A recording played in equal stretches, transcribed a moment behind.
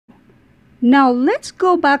Now let's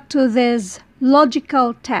go back to this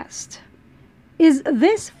logical test. Is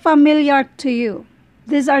this familiar to you?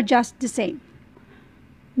 These are just the same.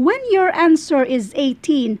 When your answer is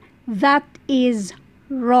 18, that is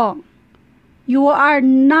wrong. You are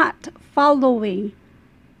not following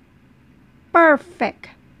perfect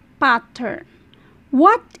pattern.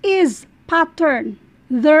 What is pattern?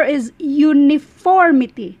 There is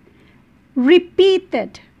uniformity,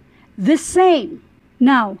 repeated, the same.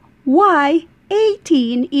 Now, why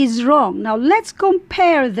 18 is wrong? Now, let's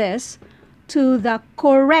compare this to the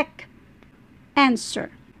correct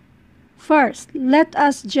answer. First, let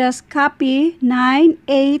us just copy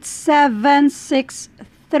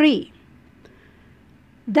 98763.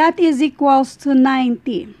 That is equals to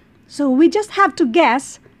 90. So we just have to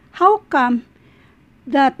guess how come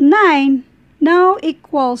that 9 now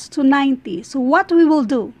equals to 90. So what we will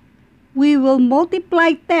do? We will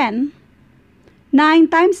multiply 10, 9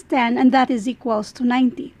 times 10, and that is equals to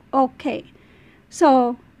 90. Okay.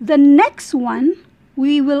 So the next one,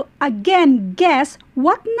 we will again guess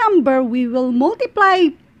what number we will multiply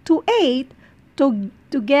to 8 to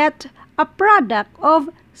get a product of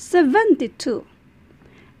 72.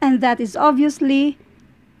 And that is obviously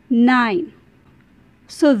 9.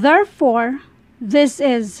 So therefore, this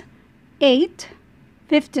is 8,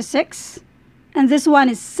 56, and this one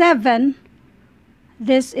is 7,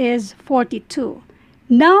 this is 42.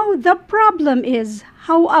 Now the problem is,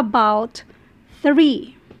 how about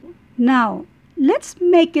 3? Now, let's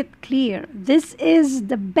make it clear. This is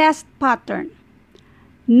the best pattern.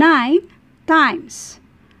 9 times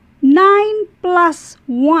 9 plus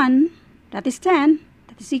 1, that is 10,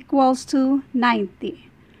 that is equals to 90.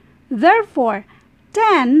 Therefore,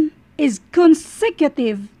 10 is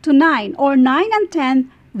consecutive to 9, or 9 and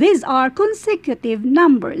 10, these are consecutive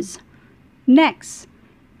numbers. Next,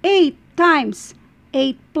 8 times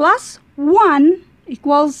 8 plus 1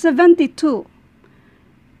 equals 72.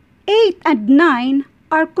 8 and 9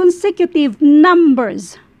 are consecutive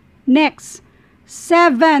numbers. Next,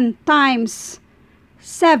 7 times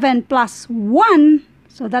 7 plus 1,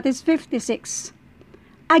 so that is 56.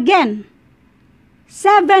 Again,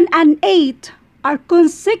 7 and 8 are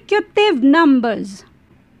consecutive numbers.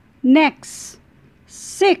 Next,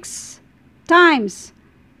 6 times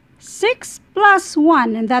 6 plus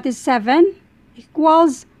 1, and that is 7,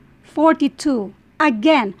 equals 42.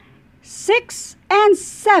 Again, 6 and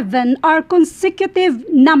 7 are consecutive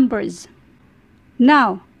numbers.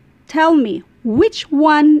 Now, tell me, which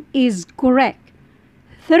one is correct?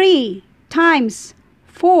 3 times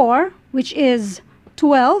 4, which is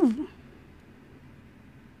 12,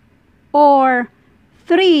 or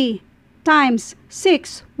 3 times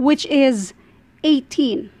 6, which is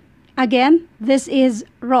 18. Again, this is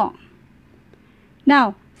wrong.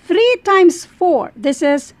 Now, 3 times 4, this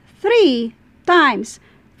is 3 times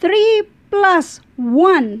 3 plus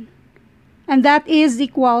 1, and that is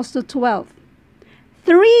equals to 12.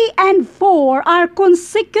 3 and 4 are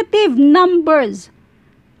consecutive numbers.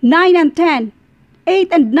 9 and 10,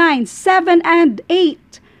 8 and 9, 7 and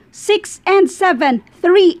 8, 6 and 7,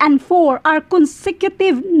 3 and 4 are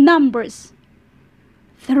consecutive numbers.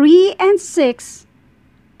 3 and 6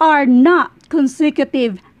 are not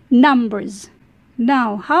consecutive numbers.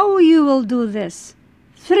 Now, how you will do this?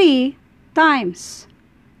 3 times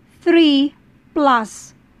 3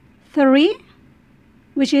 plus 3,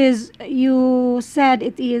 which is, you said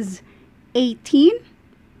it is 18.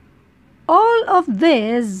 All of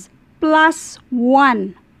this plus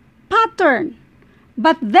 1. Pattern.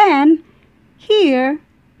 But then, here,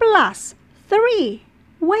 plus 3.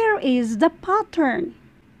 Where is the pattern?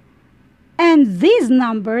 And these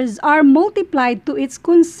numbers are multiplied to its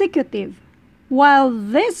consecutive, while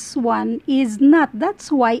this one is not.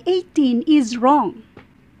 That's why 18 is wrong.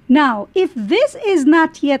 Now, if this is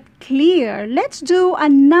not yet clear, let's do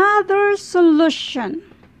another solution.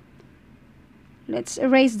 Let's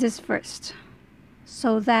erase this first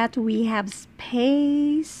so that we have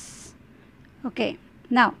space. Okay,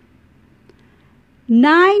 now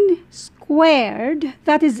 9 squared,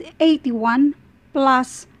 that is 81,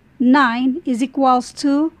 plus 9 is equals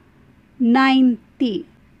to 90.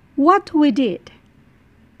 What we did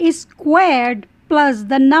is squared plus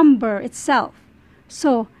the number itself.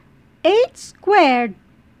 So 8 squared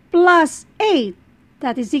plus 8,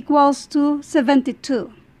 that is equals to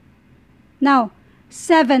 72. Now,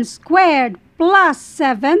 7 squared plus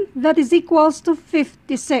 7, that is equals to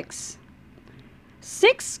 56.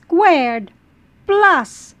 6 squared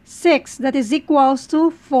plus 6, that is equals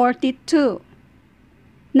to 42.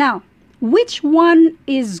 Now, which one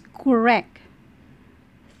is correct?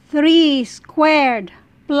 3 squared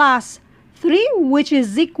plus 3, which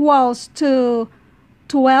is equals to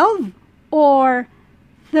 12, or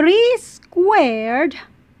 3 squared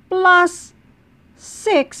plus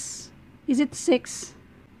 6. Is it 6?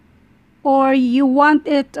 Or you want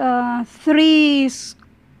it 3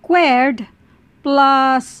 squared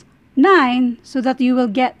plus 9 so that you will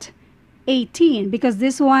get 18, because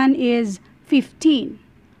this one is 15.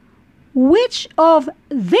 Which of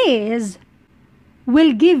these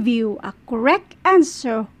will give you a correct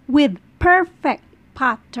answer with perfect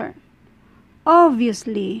pattern?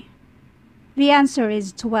 Obviously, the answer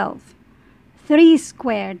is 12. 3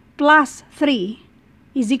 squared plus 3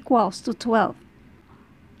 is equals to 12.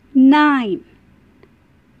 9,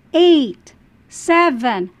 8,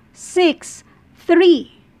 7, 6,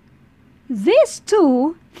 3. These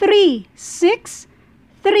two, 3, 6,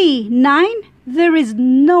 3, 9, there is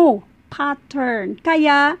no pattern.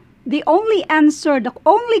 Kaya, the only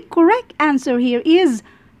correct answer here is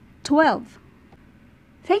 12.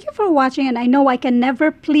 Thank you for watching, and I know I can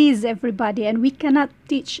never please everybody and we cannot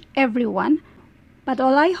teach everyone. But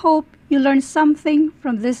all I hope you learn something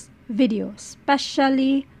from this video,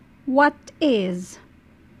 especially what is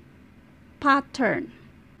pattern.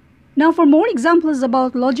 Now, for more examples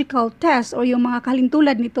about logical tests or yung mga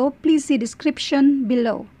kalintulad nito, please see description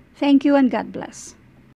below. Thank you and God bless.